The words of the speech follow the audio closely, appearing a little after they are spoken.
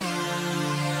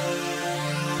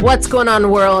What's going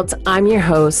on, world? I'm your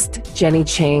host, Jenny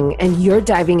Ching, and you're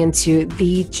diving into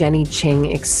the Jenny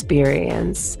Ching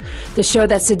Experience, the show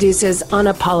that seduces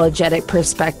unapologetic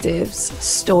perspectives,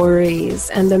 stories,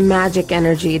 and the magic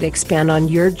energy to expand on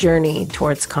your journey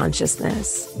towards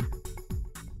consciousness.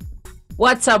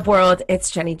 What's up, world?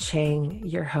 It's Jenny Ching,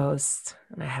 your host,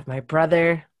 and I have my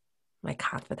brother, my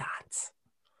confidant,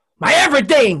 my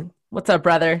everything. What's up,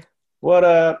 brother? What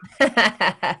up?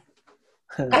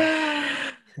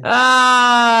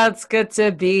 It's good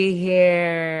to be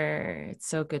here. It's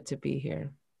so good to be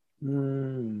here.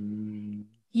 You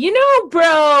know,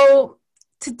 bro,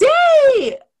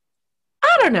 today,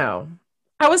 I don't know.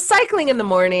 I was cycling in the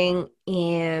morning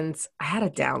and I had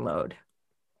a download.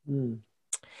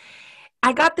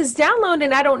 I got this download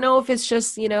and I don't know if it's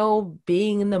just,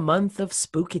 being in the month of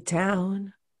Spooky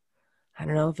Town. I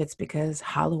don't know if it's because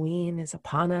Halloween is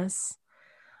upon us.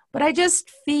 But I just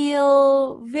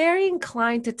feel very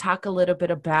inclined to talk a little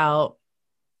bit about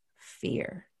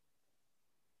fear.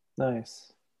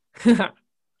 Nice. I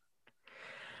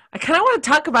kind of want to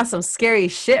talk about some scary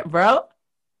shit, bro.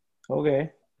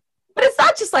 Okay. But it's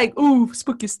not just like, ooh,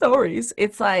 spooky stories.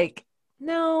 It's like,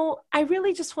 no, I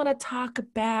really just want to talk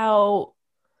about,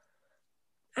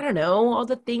 I don't know, all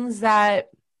the things that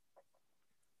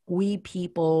we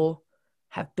people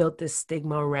have built this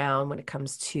stigma around when it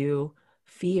comes to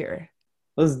fear.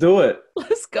 Let's do it.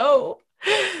 Let's go.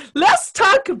 Let's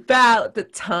talk about the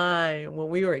time when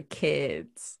we were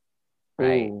kids.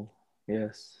 Right? Ooh,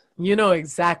 yes. You know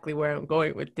exactly where I'm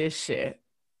going with this shit.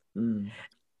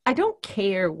 I don't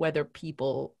care whether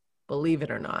people believe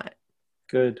it or not.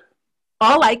 Good.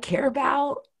 All I care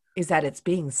about is that it's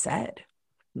being said.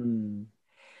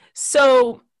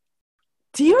 So,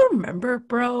 do you remember,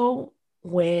 bro,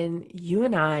 when you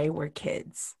and I were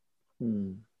kids?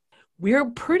 We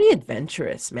were pretty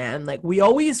adventurous, man. Like, we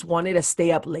always wanted to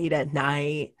stay up late at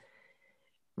night.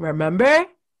 Remember?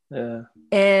 Yeah.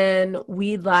 And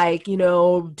we'd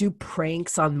do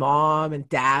pranks on mom and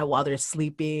dad while they're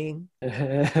sleeping.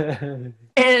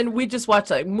 And we just watch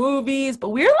movies, but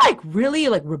we were really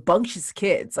rambunctious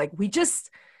kids. We just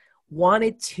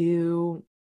wanted to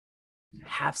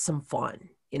have some fun,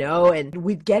 and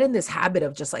we'd get in this habit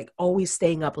of just always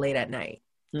staying up late at night.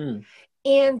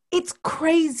 And it's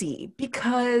crazy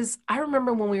because I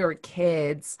remember when we were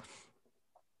kids,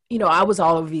 I was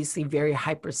obviously very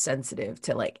hypersensitive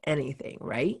to anything,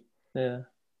 right? Yeah.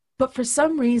 But for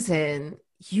some reason,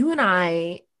 you and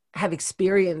I have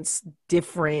experienced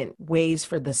different ways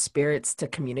for the spirits to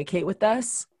communicate with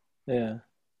us. Yeah.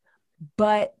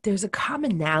 But there's a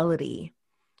commonality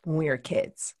when we were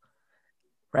kids,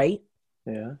 right?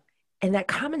 Yeah. And that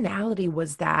commonality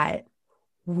was that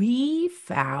we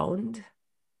found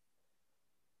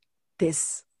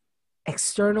this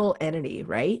external entity,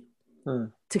 right?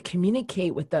 To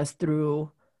communicate with us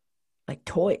through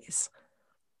toys.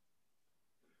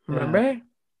 Remember?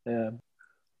 Yeah.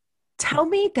 Tell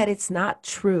me that it's not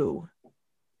true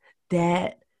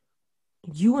that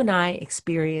you and I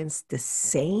experienced the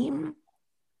same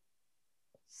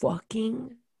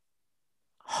fucking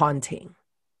haunting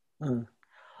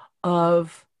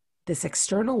of this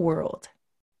external world,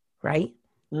 right?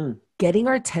 Getting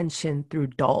our attention through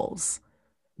dolls.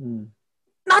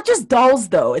 Not just dolls,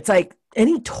 though. It's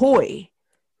any toy,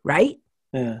 right?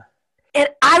 Yeah. And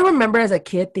I remember as a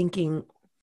kid thinking,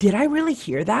 did I really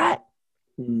hear that?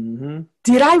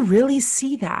 Did I really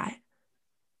see that?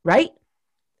 Right?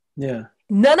 Yeah.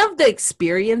 None of the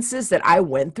experiences that I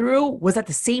went through was at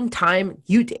the same time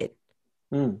you did.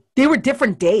 They were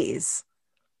different days.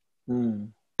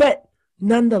 But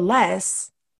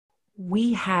nonetheless,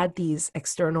 we had these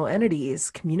external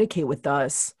entities communicate with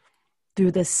us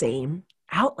through the same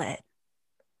outlet,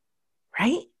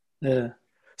 right? Yeah.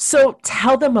 So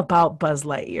tell them about Buzz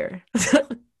Lightyear.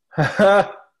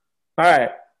 All right.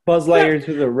 Buzz Lightyear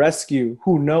to the rescue.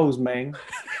 Who knows, man?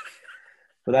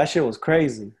 But that shit was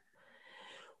crazy.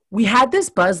 We had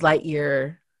this Buzz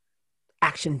Lightyear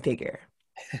action figure.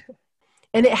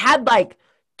 And it had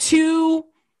two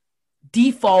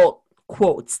default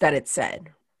quotes that it said.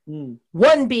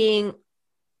 One being,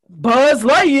 Buzz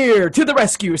Lightyear to the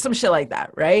rescue, some shit like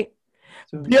that, right?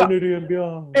 So infinity and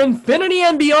beyond. Infinity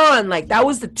and beyond. That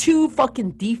was the two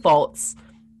fucking defaults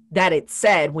that it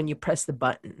said when you press the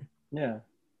button. Yeah.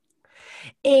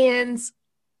 And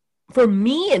for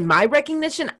me, in my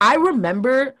recognition, I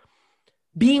remember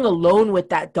being alone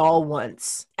with that doll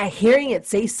once and hearing it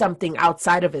say something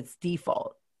outside of its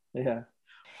default. Yeah.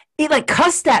 It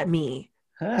cussed at me.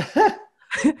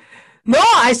 No,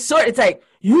 I swear, it's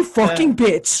you fucking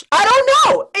bitch. I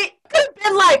don't know. It could have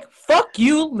been fuck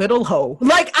you, little hoe.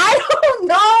 I don't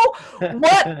know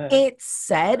what it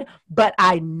said, but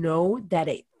I know that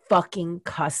it fucking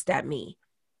cussed at me.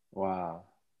 Wow.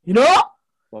 You know?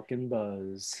 Fucking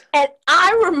Buzz. And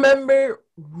I remember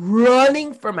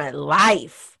running for my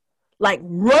life, like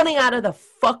running out of the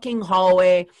fucking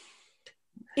hallway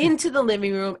into the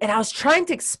living room. And I was trying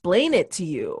to explain it to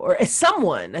you or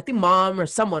someone, I think mom or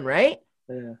someone, right?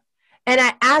 Yeah. And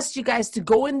I asked you guys to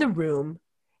go in the room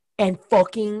and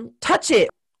fucking touch it.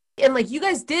 And like you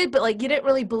guys did, but like you didn't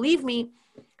really believe me.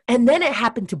 And then it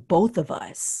happened to both of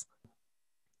us.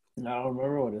 I don't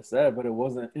remember what it said, but it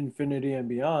wasn't infinity and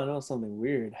beyond. It was something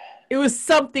weird. It was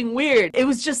something weird. It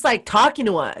was just like talking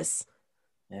to us.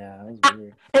 Yeah, it was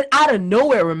weird. And out of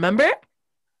nowhere, remember?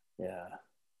 Yeah.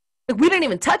 Like we didn't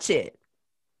even touch it.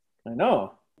 I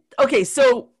know. Okay,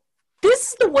 so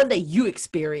this is the one that you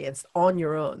experienced on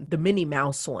your own, the Minnie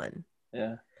Mouse one.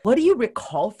 Yeah. What do you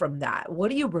recall from that? What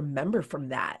do you remember from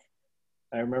that?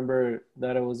 I remember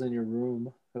that it was in your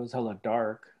room. It was hella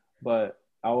dark, but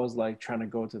I was like trying to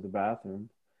go to the bathroom.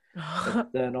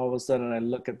 But then all of a sudden I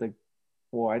look at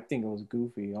I think it was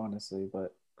Goofy, honestly,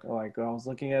 but like I was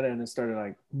looking at it and it started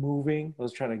like moving. I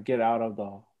was trying to get out of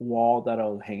the wall that I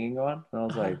was hanging on. And I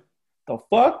was like, the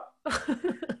fuck?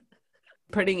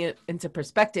 Putting it into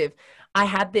perspective, I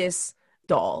had this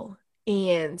doll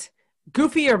and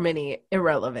Goofy or Minnie,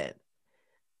 irrelevant.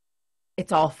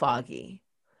 It's all foggy.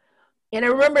 And I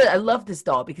remember I loved this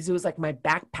doll because it was like my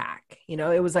backpack. You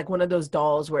know, it was like one of those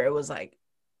dolls where it was like,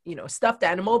 you know, stuffed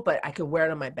animal, but I could wear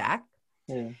it on my back.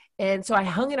 Yeah. And so I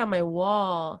hung it on my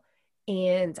wall.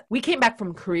 And we came back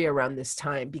from Korea around this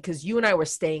time because you and I were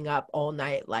staying up all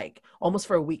night, like almost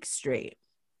for a week straight.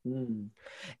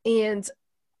 And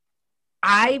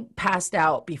I passed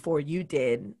out before you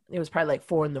did. It was probably like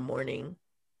 4 a.m.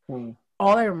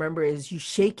 All I remember is you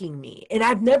shaking me. And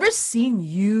I've never seen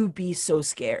you be so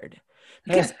scared.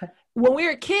 Because when we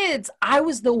were kids, I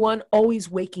was the one always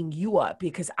waking you up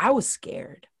because I was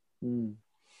scared. And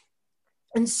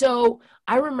so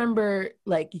I remember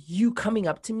like you coming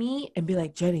up to me and be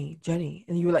like, Jenny,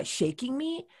 and you were like shaking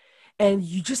me. And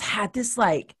you just had this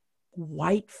like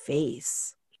white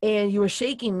face. And you were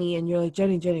shaking me and you're like,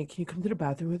 Jenny, can you come to the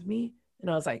bathroom with me?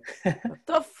 And I was like, what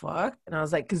the fuck? And I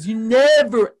was like, because you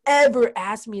never, ever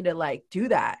asked me to like do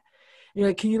that. And you're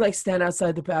like, can you like stand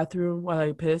outside the bathroom while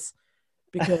I piss?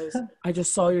 Because I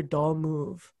just saw your doll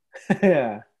move.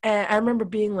 Yeah. And I remember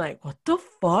being like, what the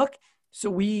fuck?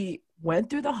 So we went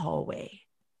through the hallway.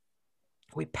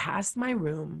 We passed my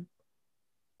room,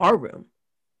 our room.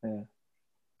 Yeah.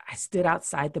 I stood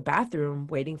outside the bathroom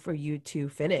waiting for you to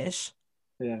finish.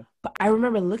 Yeah. But I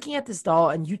remember looking at this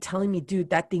doll and you telling me, dude,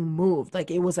 that thing moved. Like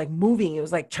it was like moving. It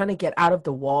was like trying to get out of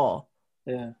the wall.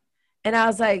 Yeah. And I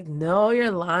was like, no,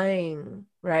 you're lying.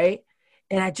 Right.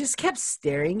 And I just kept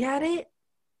staring at it.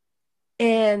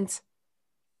 And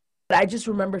I just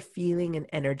remember feeling an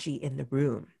energy in the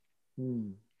room.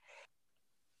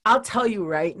 I'll tell you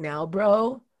right now,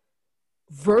 bro,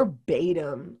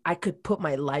 verbatim, I could put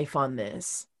my life on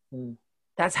this.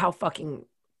 That's how fucking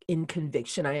in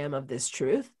conviction I am of this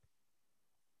truth.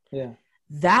 Yeah.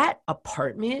 That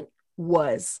apartment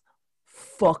was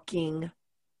fucking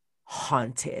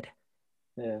haunted.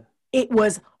 Yeah. It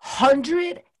was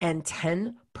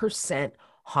 110%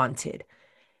 haunted.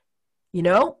 You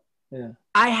know? Yeah.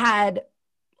 I had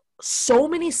so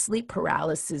many sleep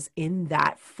paralysis in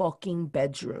that fucking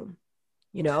bedroom,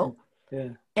 you know?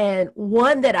 Yeah. And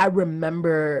one that I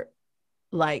remember,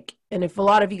 like, and if a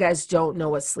lot of you guys don't know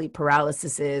what sleep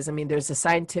paralysis is, I mean, there's a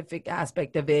scientific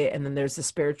aspect of it, and then there's a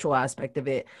spiritual aspect of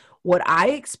it. What I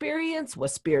experienced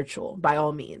was spiritual, by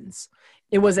all means.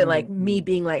 It wasn't like me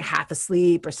being like half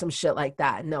asleep or some shit like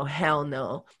that. No, hell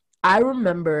no. I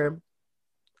remember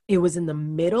it was in the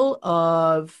middle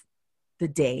of the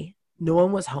day. No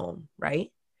one was home,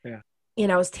 right? Yeah.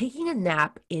 And I was taking a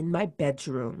nap in my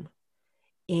bedroom.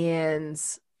 And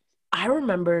I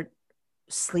remember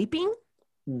sleeping,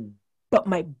 but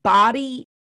my body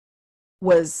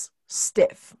was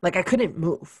stiff. Like I couldn't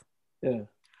move. Yeah.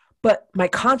 But my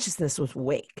consciousness was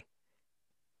awake.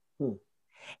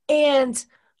 And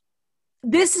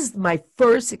this is my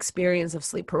first experience of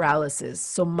sleep paralysis.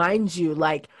 So mind you,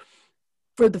 like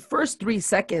for the first 3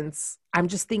 seconds, I'm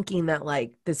just thinking that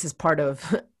like this is part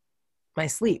of my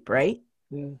sleep, right?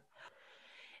 Yeah.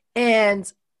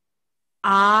 And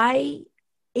I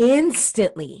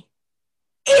instantly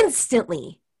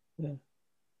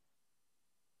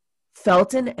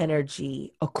felt an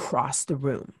energy across the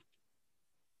room.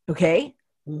 Okay?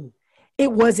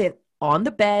 It wasn't on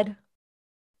the bed.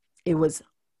 It was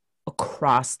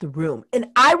across the room. And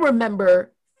I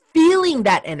remember feeling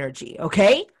that energy,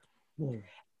 okay?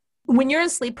 When you're in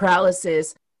sleep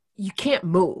paralysis, you can't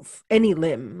move any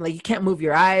limb. Like, you can't move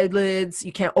your eyelids.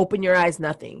 You can't open your eyes,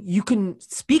 nothing. You can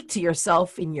speak to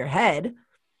yourself in your head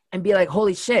and be like,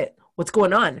 holy shit, what's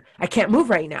going on? I can't move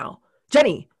right now.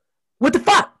 Jenny, what the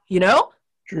fuck? You know?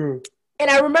 True. And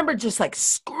I remember just like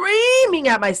screaming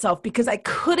at myself because I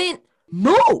couldn't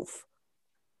move.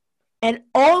 And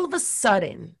all of a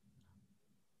sudden,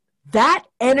 that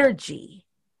energy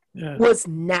was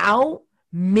now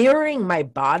mirroring my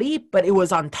body, but it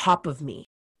was on top of me.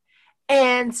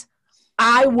 And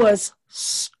I was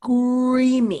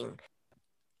screaming.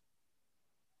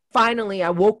 Finally,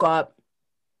 I woke up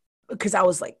because I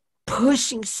was like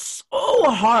pushing so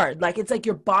hard. Like, it's like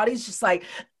your body's just like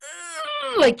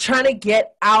trying to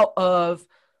get out of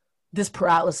this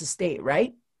paralysis state,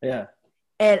 right? Yeah.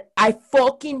 And I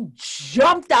fucking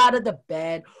jumped out of the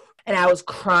bed and I was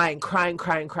crying,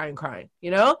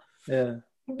 you know? Yeah.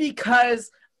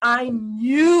 Because I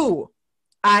knew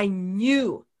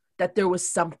that there was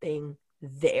something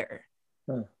there.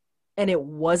 Huh. And it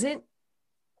wasn't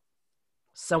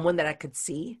someone that I could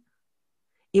see.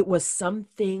 It was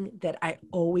something that I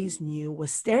always knew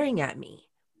was staring at me.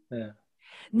 Yeah.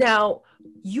 Now,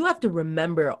 you have to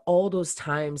remember all those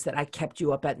times that I kept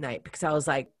you up at night because I was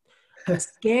like, I'm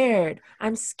scared.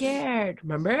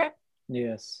 Remember?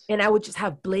 Yes. And I would just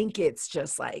have blankets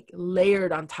just like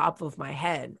layered on top of my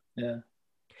head. Yeah.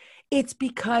 It's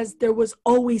because there was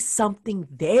always something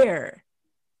there.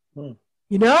 Hmm.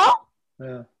 You know?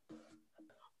 Yeah.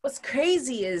 What's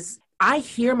crazy is I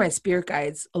hear my spirit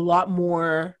guides a lot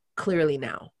more clearly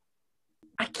now.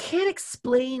 I can't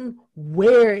explain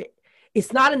where.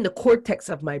 It's not in the cortex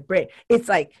of my brain. It's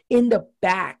like in the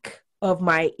back of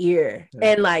my ear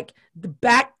and like the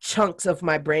back chunks of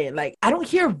my brain. Like, I don't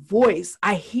hear voice.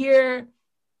 I hear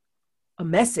a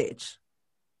message,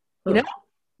 you know?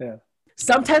 Yeah.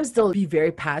 Sometimes they'll be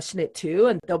very passionate too.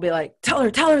 And they'll be like, tell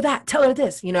her that, tell her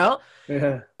this, you know?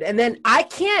 Yeah. And then I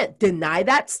can't deny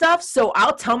that stuff. So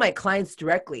I'll tell my clients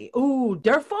directly, ooh,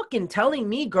 they're fucking telling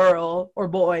me, girl or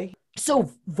boy.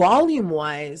 So volume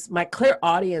wise, my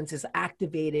clairaudience is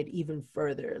activated even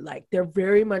further. Like, they're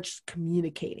very much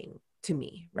communicating to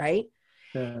me, right?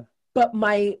 Yeah. But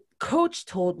my coach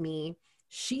told me,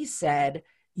 she said,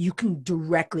 you can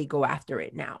directly go after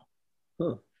it now.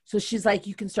 Huh. So she's like,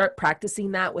 you can start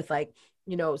practicing that with like,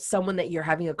 you know, someone that you're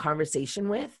having a conversation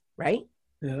with, right?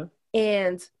 Yeah.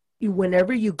 And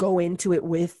whenever you go into it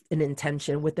with an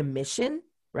intention, with a mission,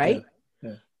 right?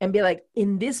 Yeah. And be like,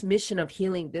 in this mission of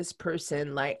healing this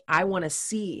person, like, I want to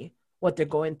see what they're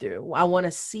going through. I want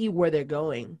to see where they're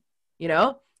going, you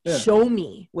know? Yeah. Show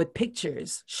me with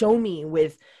pictures. Show me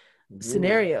with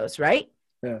scenarios, right?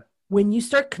 Yeah. When you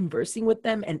start conversing with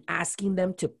them and asking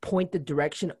them to point the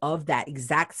direction of that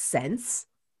exact sense,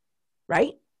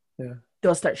 right? Yeah.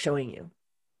 They'll start showing you.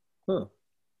 Huh.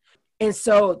 And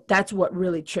so that's what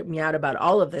really tripped me out about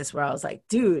all of this, where I was like,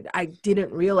 dude, I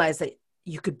didn't realize that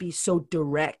you could be so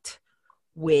direct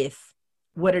with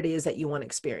what it is that you want to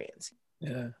experience.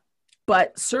 Yeah.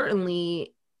 But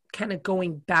certainly kind of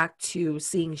going back to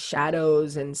seeing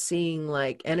shadows and seeing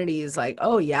like entities, like,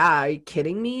 oh yeah, are you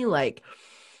kidding me? Like,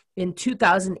 in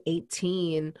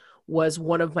 2018 was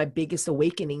one of my biggest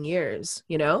awakening years,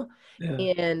 you know?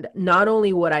 Yeah. And not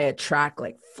only would I attract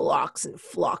like flocks and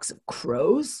flocks of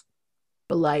crows,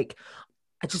 but like,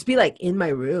 I'd just be like in my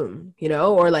room, you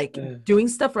know, or like doing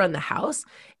stuff around the house,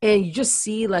 and you just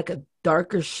see like a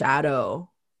darker shadow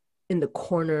in the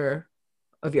corner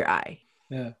of your eye.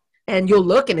 Yeah. And you'll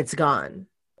look and it's gone.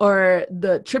 Or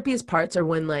the trippiest parts are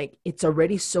when like it's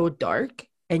already so dark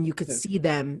and you could see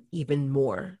them even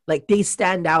more. Like, they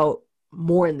stand out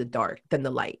more in the dark than the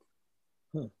light.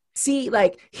 See,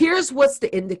 like, here's what's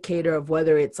the indicator of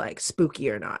whether it's like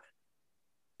spooky or not.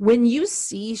 When you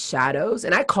see shadows,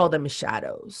 and I call them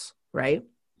shadows, right?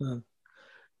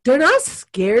 They're not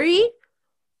scary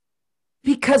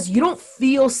because you don't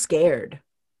feel scared.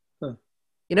 You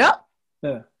know?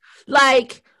 Yeah.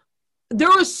 Like, there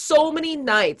were so many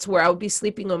nights where I would be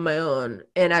sleeping on my own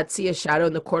and I'd see a shadow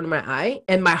in the corner of my eye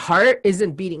and my heart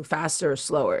isn't beating faster or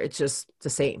slower. It's just the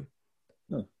same.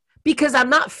 Because I'm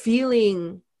not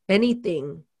feeling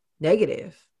anything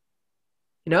negative,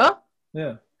 you know?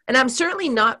 Yeah. And I'm certainly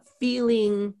not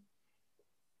feeling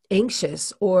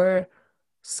anxious or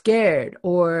scared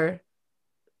or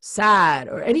sad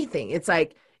or anything. It's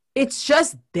like, it's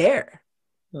just there.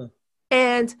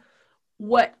 And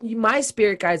what my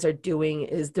spirit guides are doing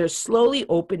is they're slowly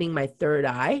opening my third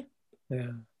eye.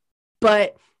 Yeah.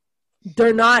 But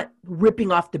they're not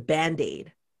ripping off the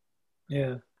Band-Aid.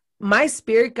 Yeah. My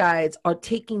spirit guides are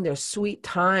taking their sweet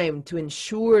time to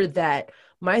ensure that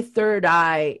my third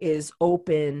eye is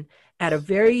open at a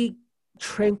very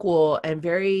tranquil and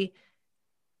very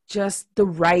just the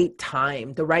right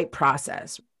time, the right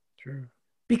process. True.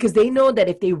 Because they know that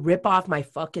if they rip off my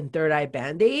fucking third eye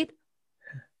Band-Aid,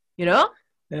 you know,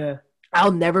 Yeah.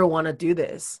 I'll never want to do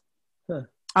this. Huh.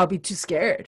 I'll be too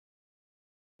scared.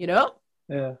 You know?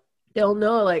 Yeah. They'll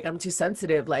know like I'm too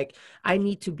sensitive. Like I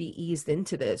need to be eased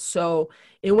into this. So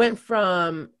it went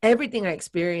from everything I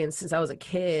experienced since I was a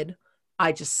kid,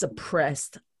 I just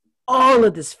suppressed all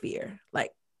of this fear,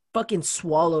 like fucking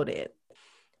swallowed it.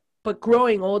 But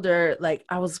growing older, like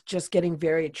I was just getting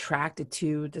very attracted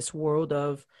to this world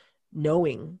of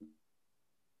knowing,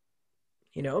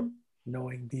 you know,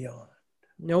 Knowing beyond.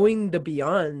 knowing the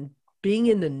beyond, being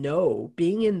in the know,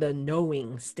 being in the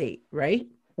knowing state, right?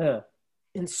 Yeah.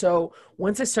 And so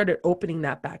once I started opening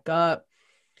that back up,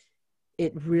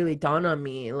 it really dawned on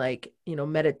me, like, you know,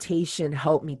 meditation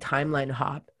helped me timeline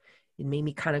hop. It made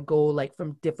me kind of go like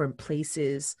from different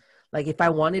places. Like if I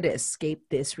wanted to escape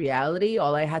this reality,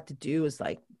 all I had to do was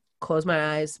like close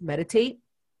my eyes, meditate,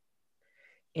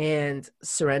 and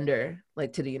surrender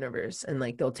like to the universe, and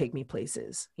like they'll take me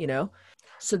places, you know?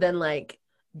 So then like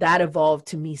that evolved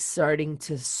to me starting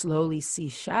to slowly see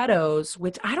shadows,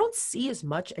 which I don't see as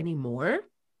much anymore.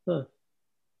 Huh.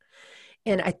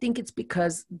 And I think it's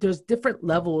because there's different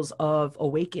levels of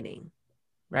awakening,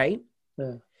 right?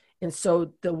 Yeah. And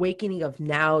so the awakening of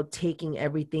now taking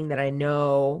everything that I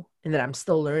know and that I'm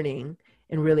still learning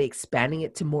and really expanding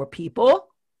it to more people,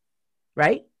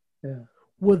 right? Yeah.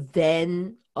 Will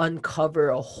then uncover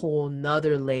a whole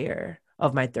nother layer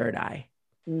of my third eye.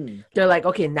 Mm. They're like,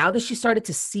 okay, now that she started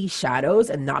to see shadows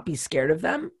and not be scared of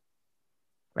them,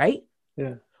 right?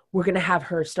 Yeah. We're going to have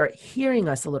her start hearing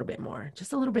us a little bit more,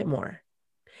 just a little bit more.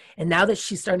 And now that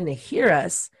she's starting to hear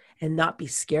us and not be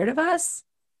scared of us,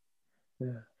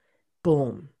 Yeah.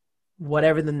 boom,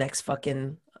 whatever the next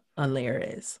fucking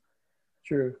unlayer is.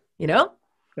 True. You know?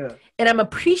 Yeah. And I'm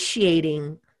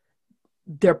appreciating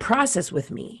their process with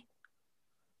me,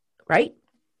 right?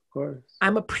 Of course.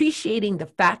 I'm appreciating the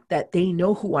fact that they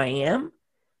know who I am.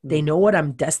 They Mm. know what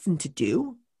I'm destined to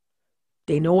do.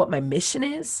 They know what my mission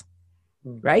is,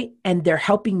 right? And they're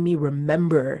helping me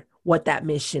remember what that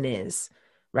mission is,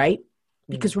 right?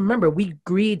 Because remember, we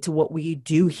agreed to what we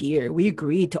do here. We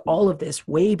agreed to all of this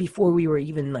way before we were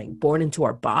even like born into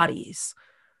our bodies.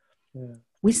 Yeah.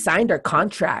 We signed our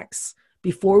contracts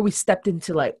before we stepped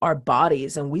into like our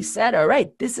bodies, and we said, all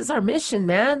right, this is our mission,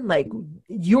 man. Like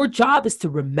your job is to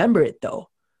remember it though,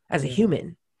 as a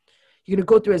human. You're going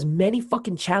to go through as many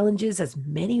fucking challenges, as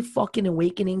many fucking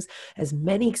awakenings, as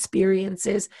many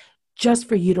experiences, just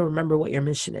for you to remember what your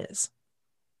mission is.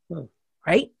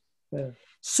 Right? Yeah.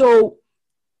 So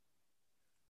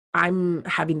I'm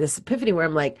having this epiphany where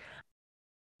I'm like,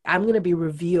 I'm going to be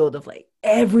revealed of like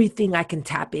everything I can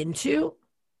tap into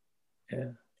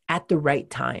at the right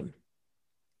time.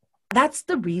 That's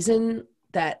the reason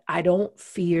that I don't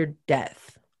fear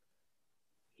death.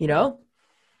 You know?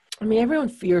 I mean, everyone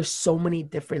fears so many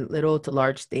different little to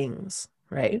large things,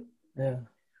 right? Yeah.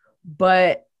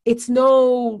 But it's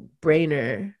no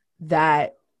brainer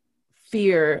that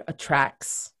fear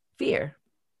attracts fear.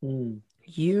 Mm.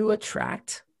 You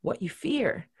attract what you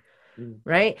fear,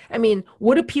 right? I mean,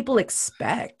 what do people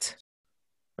expect?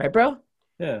 Right, bro?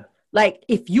 Yeah. Like,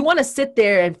 if you want to sit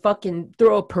there and fucking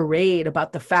throw a parade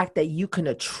about the fact that you can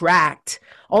attract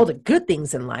all the good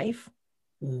things in life,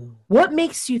 what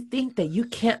makes you think that you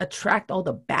can't attract all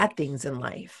the bad things in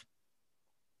life?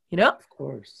 You know? Of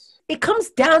course. It comes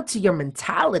down to your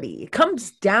mentality. It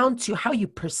comes down to how you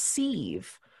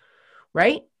perceive,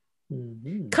 right?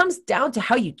 Mm-hmm. It comes down to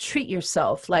how you treat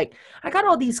yourself. Like, I got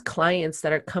all these clients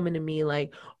that are coming to me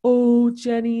like, oh,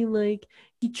 Jenny, like,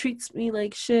 he treats me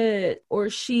like shit,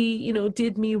 or she, you know,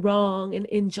 did me wrong and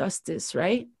injustice,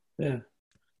 right? Yeah.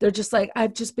 They're just like,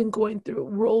 I've just been going through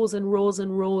rows and rows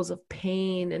and rows of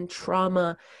pain and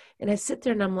trauma. And I sit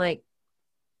there and I'm like,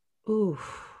 ooh,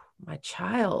 my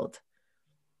child,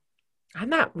 I'm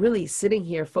not really sitting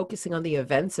here focusing on the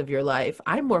events of your life.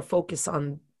 I'm more focused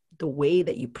on the way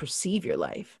that you perceive your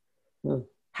life.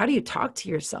 How do you talk to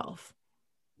yourself?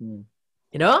 You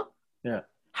know? Yeah.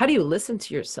 How do you listen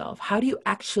to yourself? How do you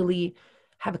actually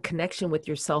have a connection with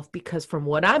yourself? Because from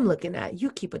what I'm looking at, you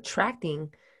keep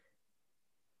attracting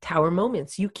tower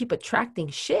moments. You keep attracting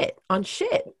shit on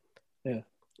shit. Yeah.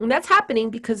 And that's happening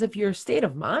because of your state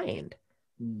of mind.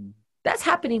 That's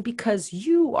happening because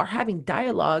you are having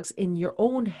dialogues in your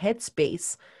own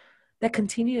headspace that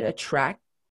continue to attract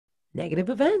negative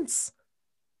events.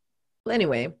 Well,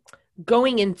 anyway,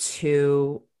 going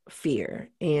into fear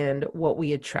and what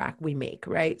we attract, we make,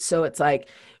 right? So it's like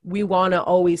we want to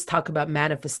always talk about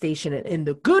manifestation in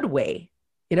the good way,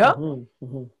 you know?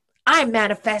 I'm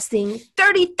manifesting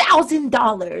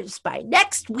 $30,000 by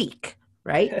next week,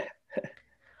 right?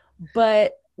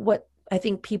 But what I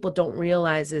think people don't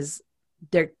realize is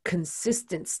their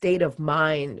consistent state of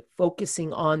mind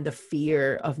focusing on the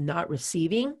fear of not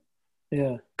receiving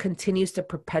continues to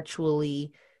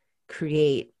perpetually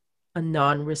create a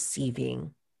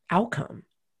non-receiving outcome.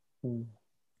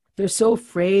 They're so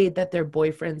afraid that their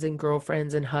boyfriends and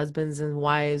girlfriends and husbands and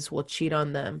wives will cheat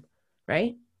on them,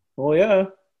 right? Well, yeah.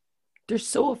 They're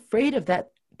so afraid of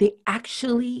that, they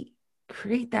actually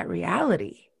create that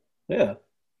reality. Yeah.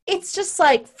 It's just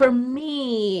like, for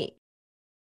me,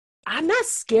 I'm not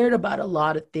scared about a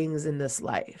lot of things in this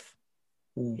life.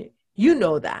 You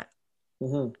know that.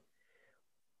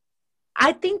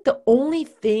 I think the only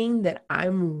thing that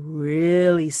I'm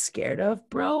really scared of,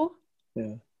 bro,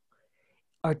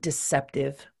 are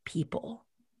deceptive people.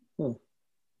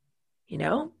 You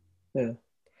know? Yeah.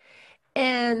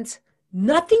 And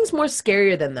nothing's more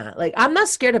scarier than that. Like, I'm not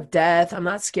scared of death. I'm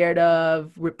not scared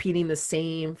of repeating the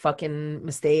same fucking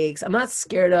mistakes. I'm not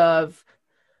scared of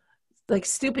like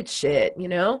stupid shit, you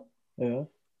know? Yeah.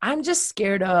 I'm just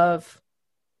scared of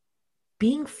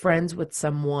being friends with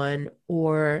someone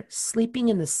or sleeping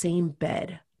in the same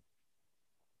bed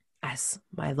as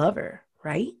my lover,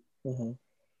 right?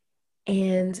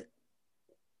 And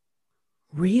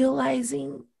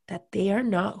realizing that they are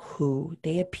not who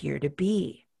they appear to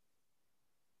be.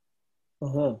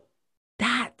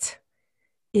 That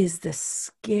is the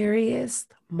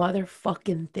scariest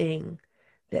motherfucking thing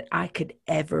that I could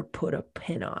ever put a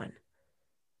pin on.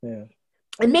 Yeah.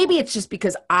 And maybe it's just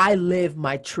because I live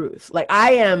my truth. Like,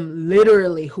 I am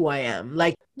literally who I am.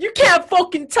 Like, you can't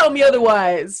fucking tell me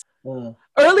otherwise.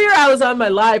 Earlier, I was on my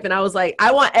live and I was like,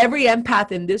 I want every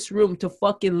empath in this room to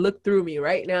fucking look through me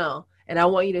right now. And I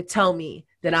want you to tell me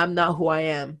that I'm not who I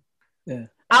am. Yeah.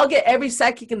 I'll get every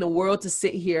psychic in the world to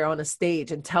sit here on a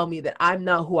stage and tell me that I'm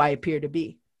not who I appear to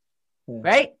be.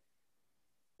 Right?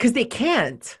 Because they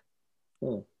can't.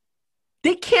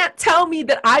 They can't tell me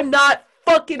that I'm not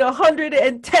fucking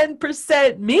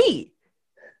 110% me.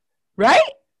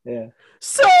 Right? Yeah.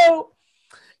 So,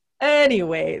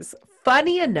 anyways,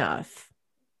 funny enough,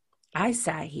 I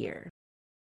sat here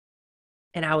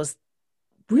and I was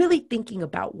really thinking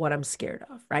about what I'm scared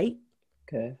of, right?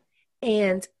 Okay.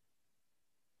 And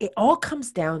it all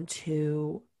comes down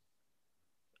to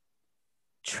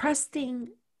trusting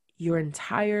your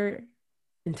entire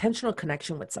intentional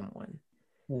connection with someone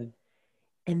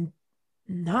and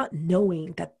not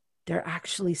knowing that they're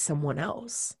actually someone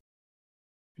else.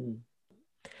 And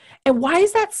why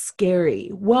is that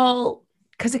scary? Well,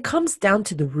 because it comes down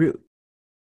to the root.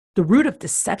 The root of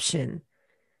deception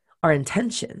are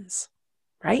intentions,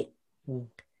 right?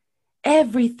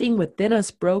 Everything within us,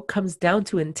 bro, comes down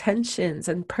to intentions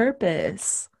and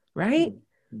purpose, right?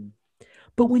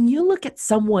 But when you look at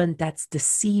someone that's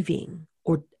deceiving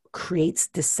or creates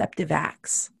deceptive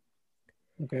acts,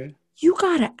 you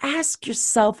gotta ask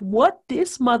yourself what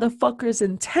this motherfucker's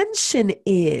intention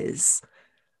is.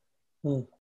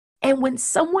 And when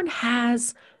someone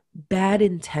has bad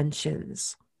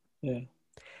intentions,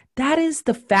 that is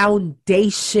the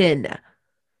foundation.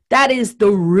 That is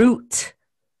the root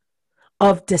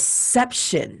of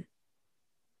deception,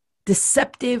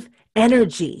 deceptive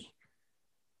energy.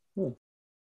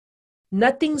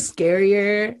 Nothing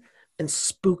scarier and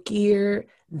spookier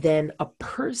than a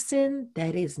person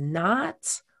that is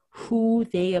not who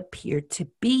they appear to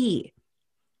be.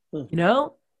 You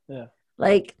know? Yeah.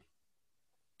 Like,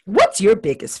 what's your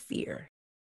biggest fear?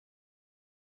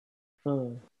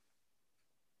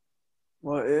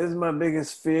 What is my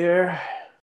biggest fear?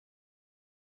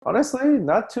 Honestly,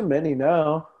 not too many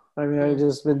now. I mean, I've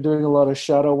just been doing a lot of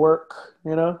shadow work,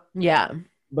 you know? Yeah.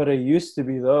 But it used to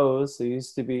be those. It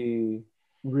used to be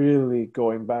really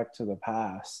going back to the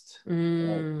past.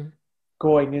 Like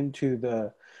going into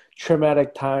the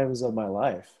traumatic times of my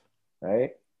life,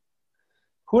 right?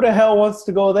 Who the hell wants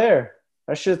to go there?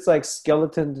 That shit's like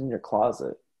skeletons in your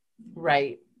closet.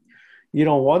 Right. You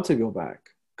don't want to go back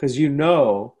because you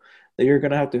know that you're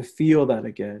going to have to feel that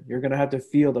again. You're going to have to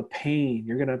feel the pain.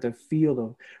 You're going to have to feel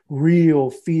the real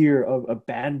fear of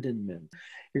abandonment.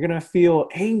 You're going to feel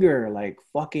anger, like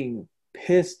fucking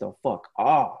pissed the fuck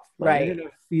off. Like, right. You're going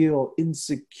to feel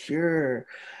insecure.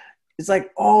 It's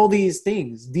like all these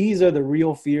things. These are the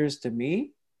real fears to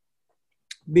me,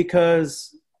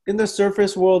 because in the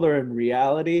surface world or in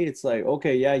reality, it's like,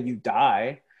 okay, yeah, you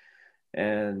die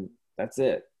and that's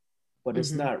it. But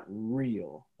it's not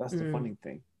real. That's the funny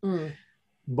thing.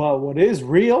 But what is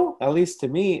real, at least to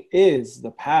me, is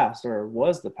the past, or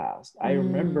was the past. I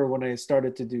remember when I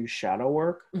started to do shadow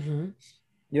work,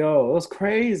 yo, it was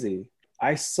crazy.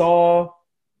 I saw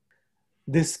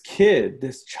this kid,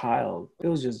 this child. It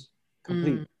was just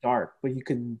complete Mm. dark, but you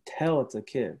can tell it's a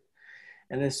kid.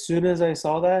 And as soon as I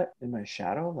saw that in my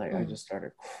shadow, like I Mm. just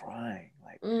started crying,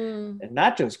 like, Mm. and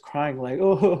not just crying, like,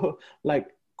 oh, like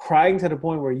crying to the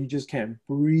point where you just can't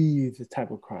breathe, the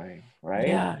type of crying, right?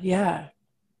 Yeah, yeah.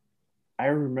 I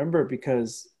remember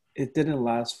because it didn't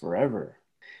last forever.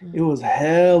 It Mm. was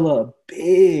hella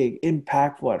big,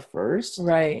 impactful at first,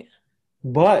 Right.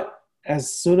 but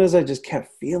as soon as I just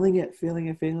kept feeling it, feeling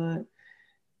it,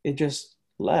 it just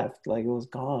left, like it was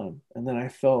gone. And then I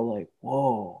felt like,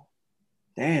 whoa,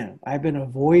 damn, I've been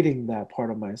avoiding that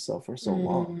part of myself for so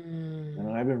long. And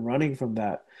Mm. I've been running from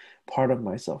that part of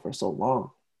myself for so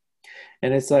long.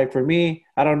 And it's like for me,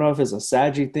 I don't know if it's a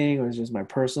Saggy thing or it's just my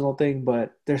personal thing,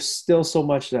 but there's still so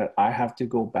much that I have to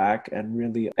go back and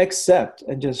really accept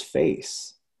and just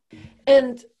face.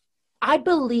 And I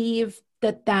believe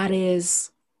that that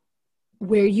is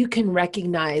where you can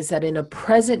recognize that in a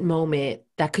present moment,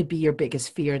 that could be your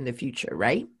biggest fear in the future,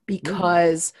 right? Mm,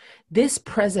 Because this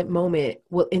present moment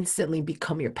will instantly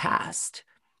become your past.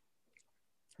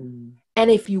 mm, And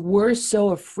if you were so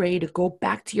afraid to go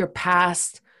back to your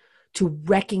past, to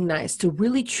recognize, to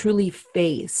really truly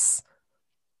face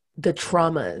the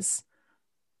traumas,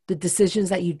 the decisions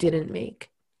that you didn't make,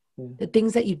 mm, the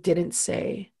things that you didn't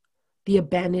say, the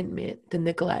abandonment, the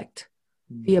neglect,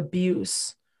 mm, the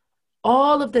abuse,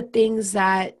 all of the things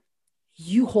that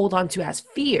you hold on to as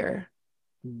fear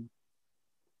mm,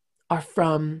 are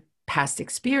from past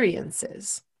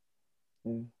experiences.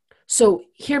 mm, So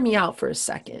hear me out for a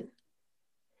second.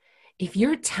 If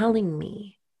you're telling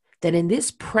me that in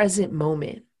this present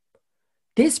moment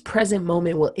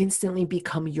will instantly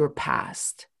become your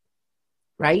past,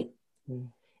 right? mm,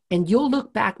 And you'll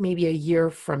look back maybe a year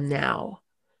from now,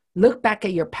 look back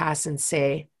at your past and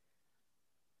say,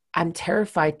 I'm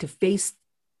terrified to face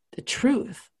the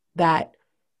truth that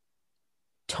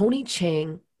Tony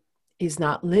Chang is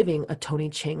not living a Tony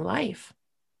Chang life,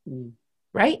 mm,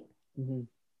 right? mhm.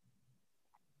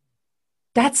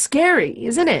 That's scary,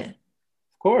 isn't it?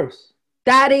 Of course.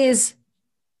 That is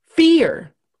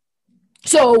fear.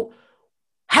 So,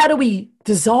 how do we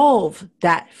dissolve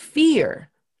that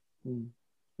fear? Mm,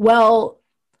 Well,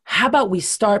 how about we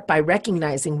start by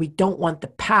recognizing we don't want the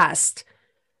past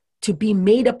to be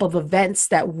made up of events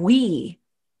that we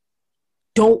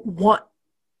don't want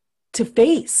to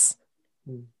face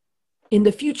mm, in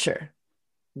the future?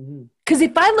 mhm. Because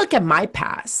if I look at my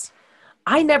past,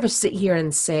 I never sit here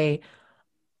and say,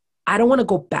 I don't want to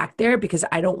go back there because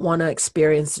I don't want to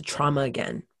experience the trauma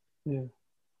again, Yeah,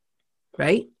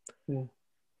 right? yeah.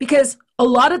 Because a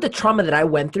lot of the trauma that I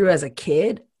went through as a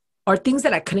kid are things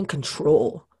that I couldn't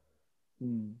control.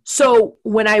 Mm, So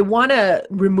when I want to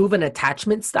remove an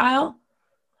attachment style,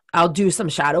 I'll do some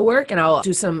shadow work and I'll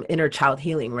do some inner child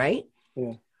healing, right?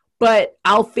 yeah. But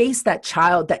I'll face that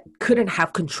child that couldn't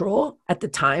have control at the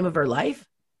time of her life,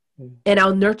 Mm, and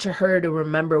I'll nurture her to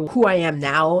remember who I am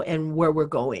now and where we're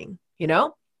going, you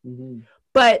know? mhm.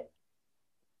 But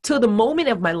till the moment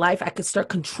of my life, I could start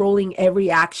controlling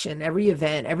every action, every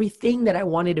event, everything that I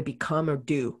wanted to become or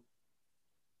do,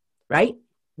 right?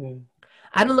 Yeah.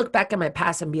 I don't look back at my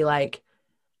past and be like,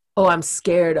 oh, I'm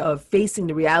scared of facing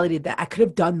the reality that I could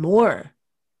have done more,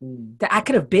 Mm, that I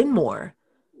could have been more,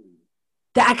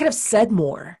 that I could have said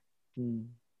more. mm,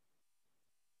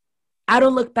 I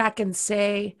don't look back and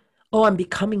say, oh, I'm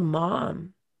becoming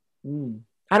mom. mm.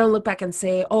 I don't look back and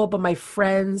say, oh, but my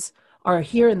friends are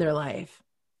here in their life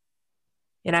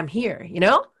and I'm here, you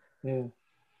know? Yeah.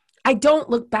 I don't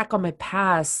look back on my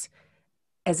past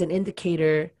as an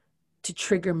indicator to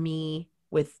trigger me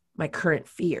with my current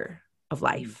fear of Mm,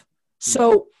 life. mm,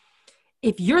 So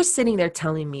if you're sitting there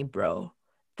telling me, bro,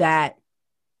 that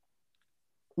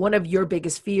one of your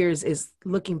biggest fears is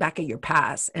looking back at your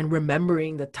past and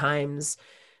remembering the times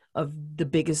of the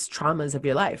biggest traumas of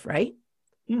your life, right?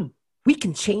 mm, We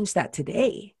can change that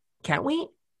today, can't we?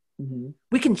 mhm.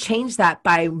 We can change that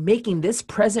by making this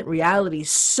present reality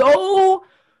so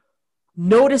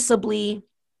noticeably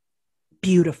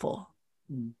beautiful,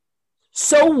 Mm,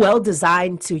 so well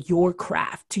designed to your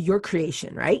craft, to your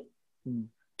creation, right? mm,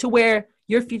 To where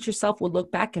your future self will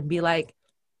look back and be like,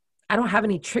 I don't have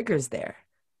any triggers there.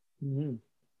 mhm.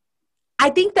 I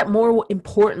think that more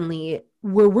importantly,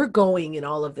 where we're going in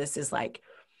all of this is like,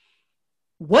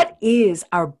 what is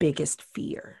our biggest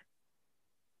fear,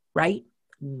 right?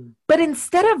 Mm. But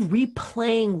instead of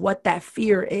replaying what that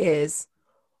fear is,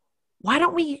 why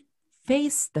don't we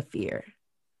face the fear,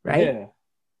 right? Yeah.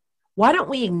 Why don't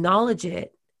we acknowledge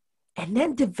it and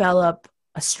then develop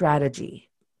a strategy,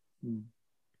 Mm,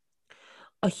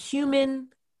 a human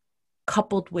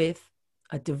coupled with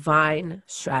a divine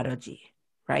strategy,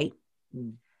 right?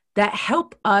 Mm. That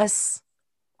help us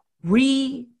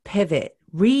re-pivot,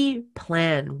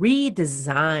 replan,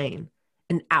 redesign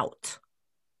an out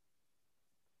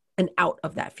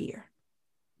of that fear,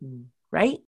 Mm.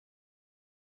 right?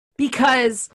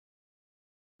 Because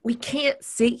we can't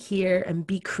sit here and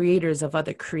be creators of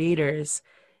other creators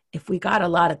if we got a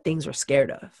lot of things we're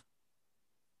scared of,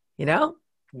 you know?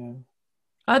 Yeah.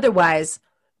 Otherwise,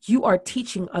 you are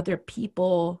teaching other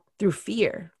people through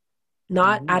fear,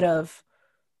 not Mm-hmm. out of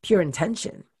pure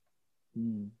intention.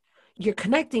 Mm. You're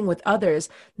connecting with others,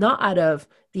 not out of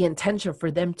the intention for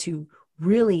them to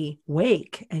really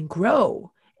wake and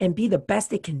grow and be the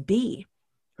best they can be,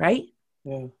 right?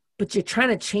 Yeah. But you're trying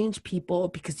to change people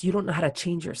because you don't know how to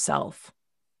change yourself.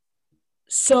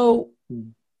 So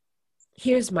Mm.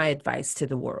 here's my advice to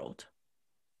the world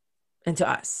and to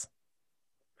us,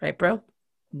 right, bro?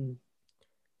 Mm.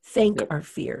 Thank Yep. our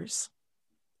fears,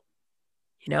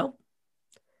 you know?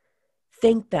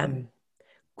 Thank Yeah. them.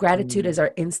 Gratitude Mm. is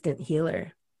our instant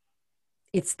healer.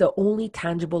 It's the only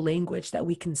tangible language that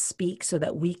we can speak so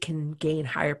that we can gain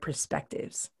higher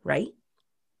perspectives, right?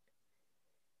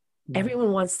 Mm.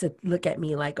 Everyone wants to look at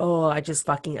me like, oh, I just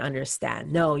fucking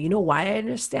understand. No, you know why I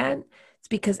understand? It's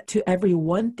because to every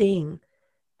one thing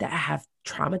that have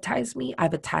traumatized me,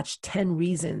 I've attached 10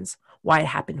 reasons why it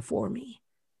happened for me,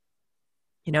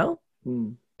 you know?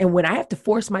 Mm. And when I have to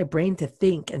force my brain to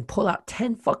think and pull out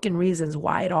 10 fucking reasons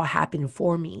why it all happened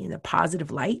for me in a positive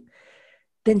light,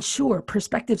 then sure,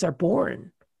 perspectives are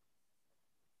born,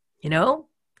 you know?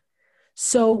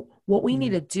 So what we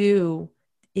need Mm. to do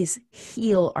is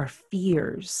heal our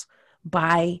fears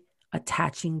by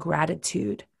attaching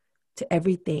gratitude to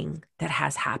everything that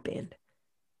has happened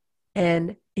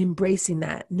and embracing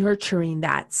that, nurturing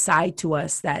that side to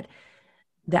us that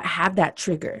have that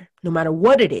trigger, no matter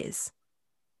what it is,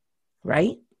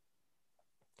 right?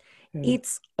 Yeah.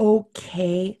 It's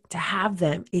okay to have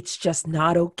them. It's just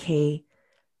not okay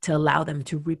to allow them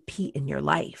to repeat in your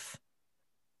life,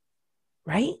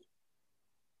 right?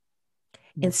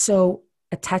 And Mm. so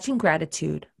attaching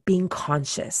gratitude, being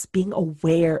conscious, being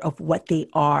aware of what they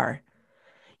are.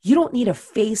 You don't need to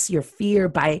face your fear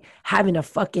by having to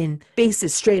fucking face it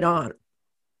straight on.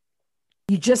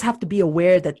 You just have to be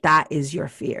aware that that is your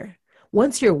fear.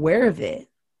 Once you're aware of it,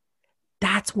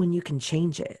 that's when you can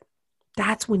change it.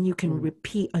 That's when you can Mm.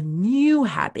 repeat a new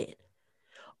habit,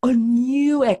 a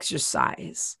new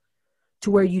exercise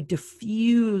to where you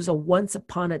diffuse a once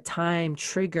upon a time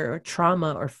trigger or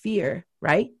trauma or fear,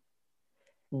 right?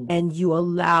 Mm. And you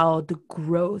allow the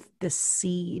growth, the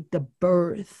seed, the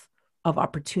birth of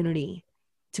opportunity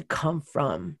to come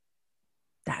from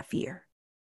that fear.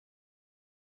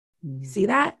 You Mm. see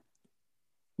that?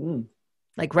 Mm.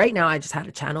 Like right now, I just had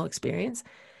a channel experience.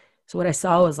 So what I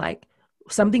saw was like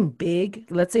something big.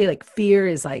 Let's say like fear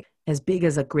is like as big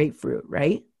as a grapefruit,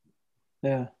 right?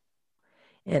 Yeah.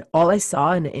 And all I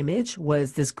saw in the image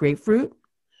was this grapefruit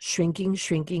shrinking,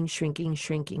 shrinking, shrinking,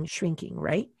 shrinking, shrinking,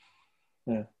 right?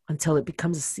 Yeah. Until it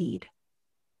becomes a seed.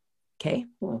 Okay.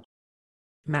 Huh.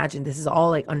 Imagine this is all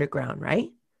like underground,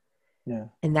 right? Yeah.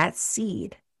 And that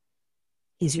seed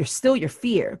is still your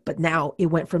fear, but now it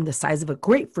went from the size of a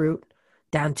grapefruit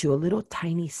down to a little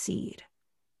tiny seed,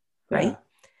 Yeah. right?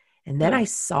 And then Yeah. I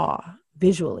saw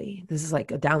visually, this is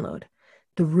like a download,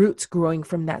 the roots growing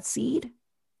from that seed,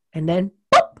 and then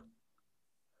boop,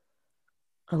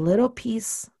 a little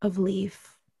piece of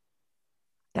leaf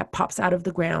that pops out of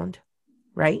the ground,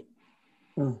 right?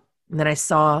 Mm. And then I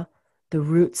saw the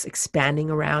roots expanding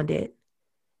around it,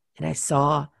 and I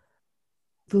saw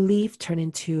the leaf turn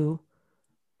into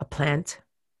a plant,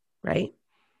 right?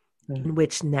 Yeah. In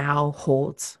which now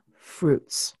holds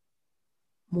fruits,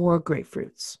 more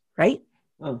grapefruits, right?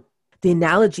 Oh. The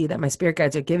analogy that my spirit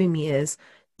guides are giving me is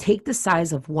take the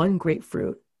size of one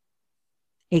grapefruit,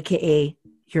 AKA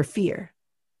your fear,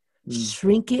 Mm.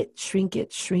 shrink it, shrink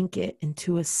it, shrink it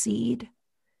into a seed,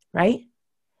 right?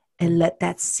 Yeah. And let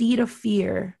that seed of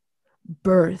fear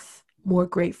birth more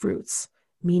grapefruits,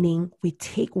 meaning we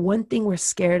take one thing we're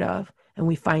scared of and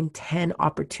we find 10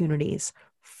 opportunities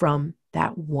from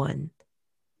that one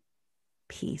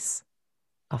piece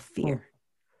of Huh. fear.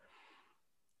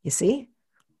 You see?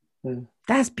 Yeah.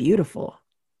 That's beautiful.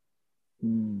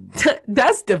 Mm.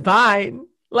 That's divine.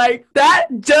 Like that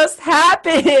just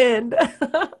happened.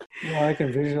 No, I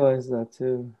can visualize that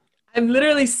too. I'm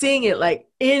literally seeing it like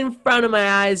in front of my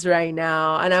eyes right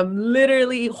now. And I'm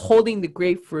literally holding the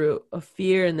grapefruit of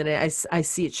fear. And then I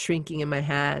see it shrinking in my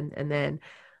hand. And then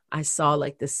I saw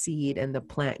like the seed and the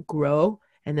plant grow.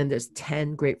 And then there's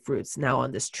 10 grapefruits now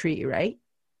on this tree, right?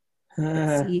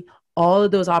 But see, all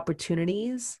of those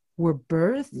opportunities were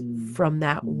birthed from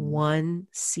that one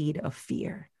seed of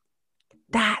fear.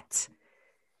 That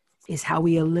is how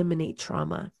we eliminate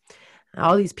trauma.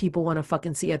 All these people want to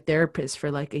fucking see a therapist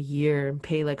for like a year and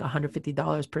pay like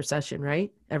 $150 per session,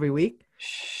 right? Every week.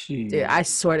 Dude, I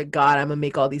swear to God, I'm gonna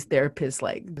make all these therapists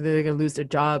like they're gonna lose their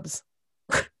jobs.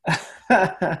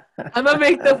 I'm gonna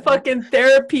make the fucking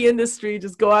therapy industry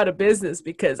just go out of business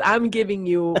because I'm giving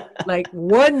you like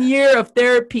 1 year of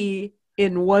therapy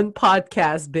in one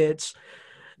podcast, bitch.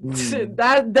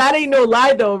 That ain't no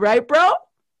lie though, right, bro?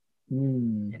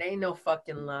 It ain't no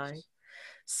fucking lie.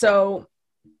 So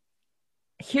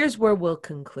here's where we'll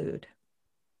conclude.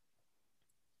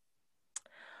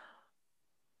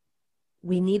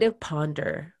 We need to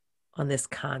ponder on this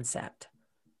concept,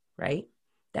 right?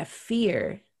 That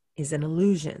fear is an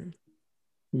illusion.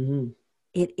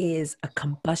 It is a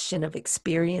combustion of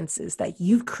experiences that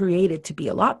you've created to be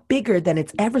a lot bigger than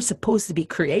it's ever supposed to be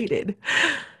created,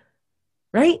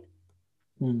 right?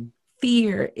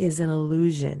 Fear is an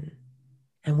illusion.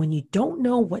 And when you don't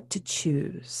know what to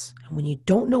choose, and when you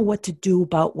don't know what to do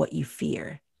about what you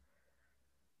fear,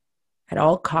 at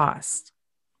all costs,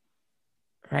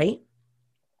 right?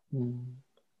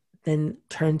 Then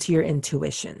turn to your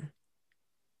intuition.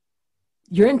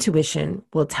 Your intuition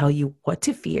will tell you what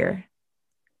to fear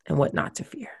and what not to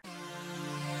fear.